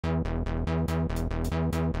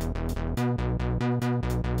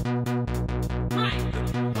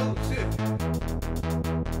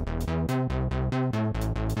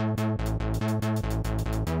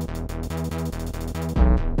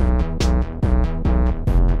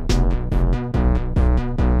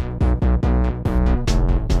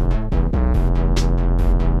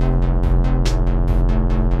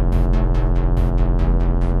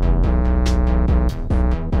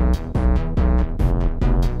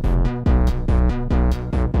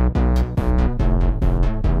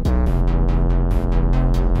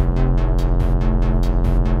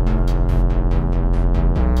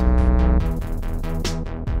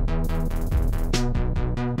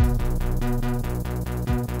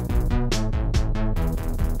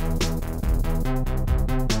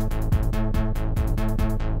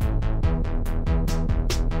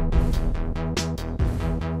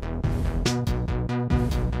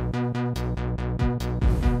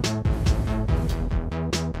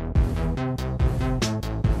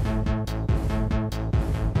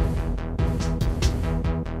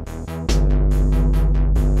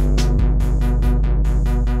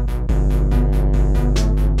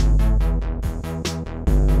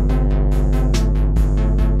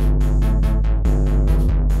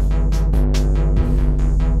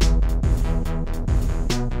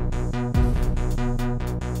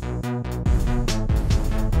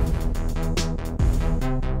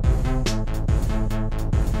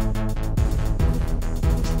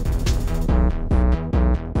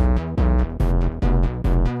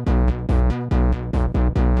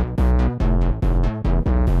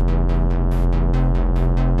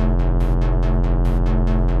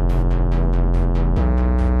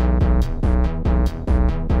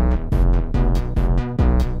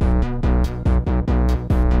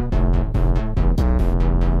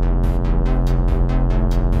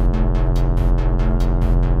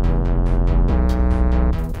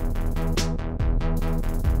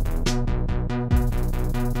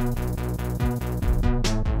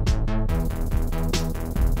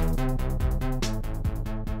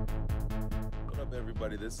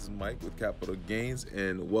Mike with Capital Gains,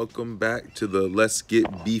 and welcome back to the Let's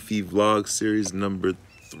Get Beefy vlog series number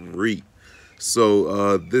 3.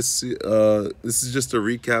 So this is just a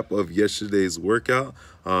recap of yesterday's workout.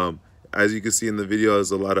 As you can see in the video,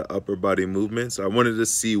 there's a lot of upper body movements. I wanted to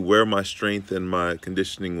see where my strength and my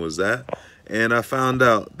conditioning was at, and I found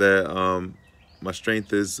out that my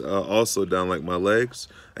strength is also down, like my legs,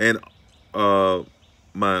 and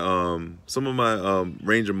some of my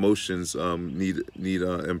range of motions need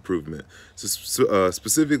improvement. So,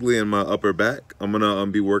 specifically in my upper back, I'm gonna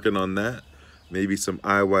be working on that. Maybe some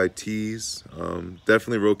IYTs,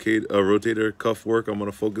 definitely rotator cuff work I'm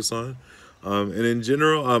gonna focus on. And in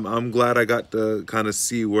general, I'm glad I got to kind of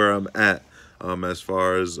see where I'm at as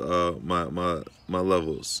far as my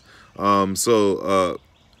levels. I've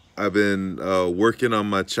been working on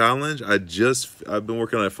my challenge. I've been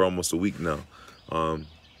working on it for almost a week now,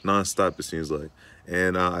 non-stop it seems like,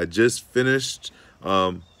 and I just finished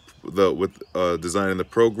designing the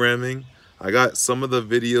programming. I got some of the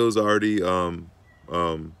videos already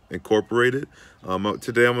incorporated.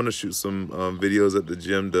 Today I'm going to shoot some videos at the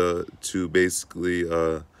gym to basically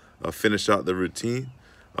finish out the routine.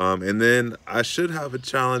 And then I should have a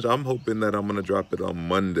challenge. I'm hoping that I'm going to drop it on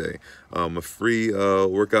Monday. A free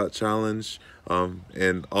workout challenge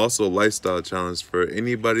and also lifestyle challenge for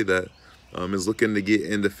anybody that is looking to get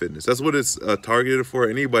into fitness. That's what it's targeted for.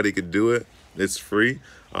 Anybody could do it. It's free.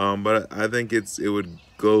 But I think it would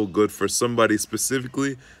go good for somebody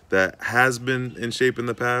specifically that has been in shape in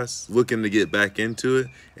the past, looking to get back into it,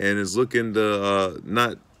 and is looking to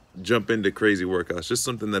not jump into crazy workouts. Just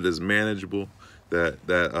something that is manageable, that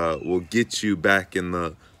will get you back in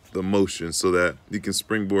the motion so that you can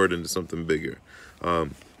springboard into something bigger.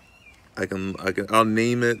 I'll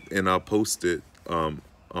name it and I'll post it on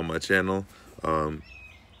my channel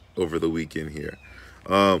over the weekend here.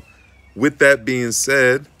 With that being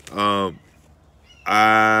said,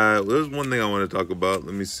 there's one thing I want to talk about.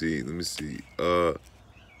 Let me see. Oh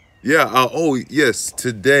yes,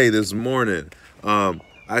 this morning, I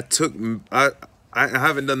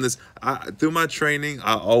haven't done this. Through my training,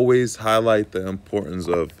 I always highlight the importance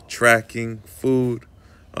of tracking food,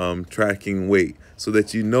 tracking weight, so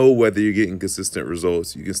that you know whether you're getting consistent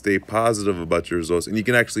results. You can stay positive about your results, and you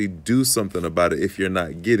can actually do something about it if you're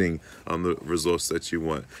not getting the results that you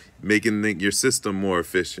want, making your system more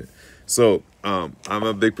efficient. So I'm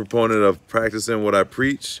a big proponent of practicing what I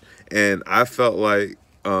preach, and I felt like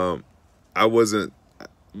I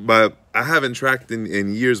haven't tracked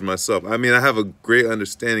in years myself. I mean, I have a great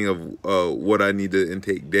understanding of what I need to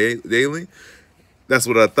intake daily. That's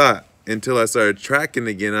what I thought, until I started tracking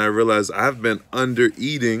again, and I realized I've been under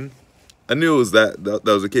eating. I knew it was that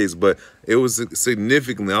was the case, but it was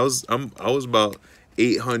significantly. I was about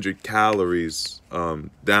 800 calories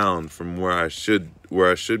down from where I should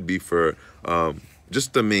be for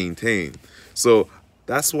just to maintain. So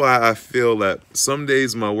that's why I feel that some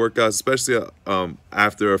days my workouts, especially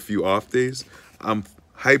after a few off days, I'm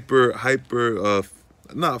hyper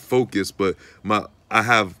not focused, but I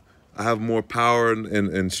have more power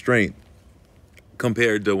and strength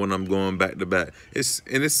compared to when I'm going back to back. It's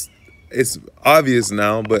obvious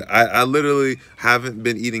now, but I literally haven't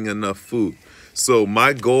been eating enough food. So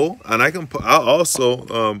my goal, and I'll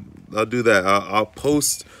do that. I'll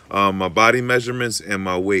post my body measurements and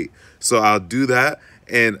my weight. So I'll do that,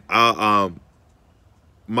 and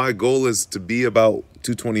my goal is to be about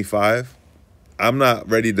 225. I'm not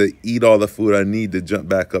ready to eat all the food I need to jump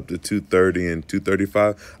back up to 230 and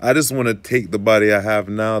 235. I just want to take the body I have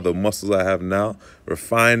now, the muscles I have now,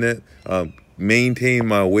 refine it, maintain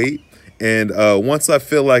my weight. And once I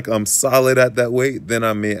feel like I'm solid at that weight, then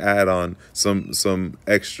I may add on some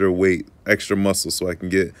extra weight, extra muscle, so I can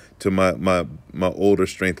get to my older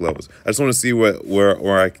strength levels. I just want to see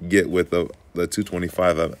where I can get with the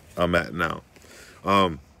 225 I'm at now.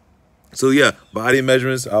 So yeah, body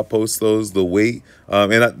measurements, I'll post those, the weight,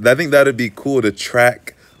 and I think that'd be cool to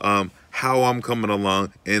track how I'm coming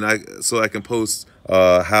along, and so I can post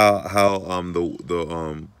how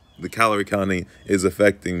the calorie counting is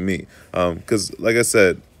affecting me, because like I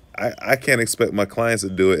said, I can't expect my clients to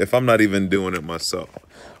do it if I'm not even doing it myself.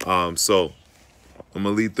 So I'm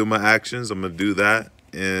gonna lead through my actions. I'm gonna do that,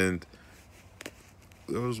 and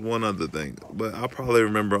there was one other thing, but I'll probably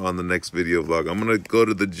remember on the next video vlog. I'm gonna go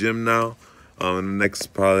to the gym now in the next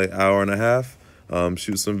probably hour and a half,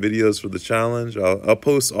 shoot some videos for the challenge. I'll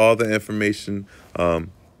post all the information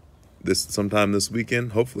sometime this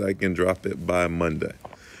weekend. Hopefully I can drop it by Monday.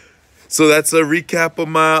 So that's a recap of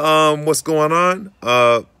my what's going on.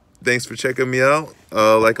 Thanks for checking me out.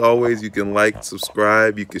 Like always, you can like,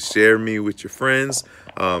 subscribe, you can share me with your friends.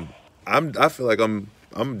 I feel like I'm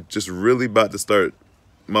I'm just really about to start.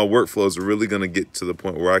 My workflow is really going to get to the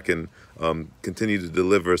point where I can continue to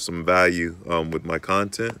deliver some value with my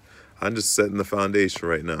content. I'm just setting the foundation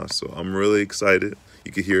right now, so I'm really excited.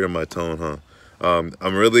 You can hear it in my tone, huh?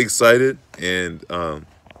 I'm really excited, and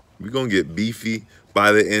we're going to get beefy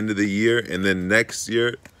by the end of the year, and then next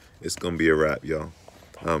year, it's going to be a wrap, y'all.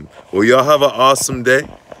 Well, y'all have an awesome day.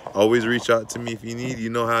 Always reach out to me if you need. You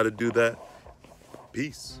know how to do that.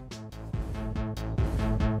 Peace.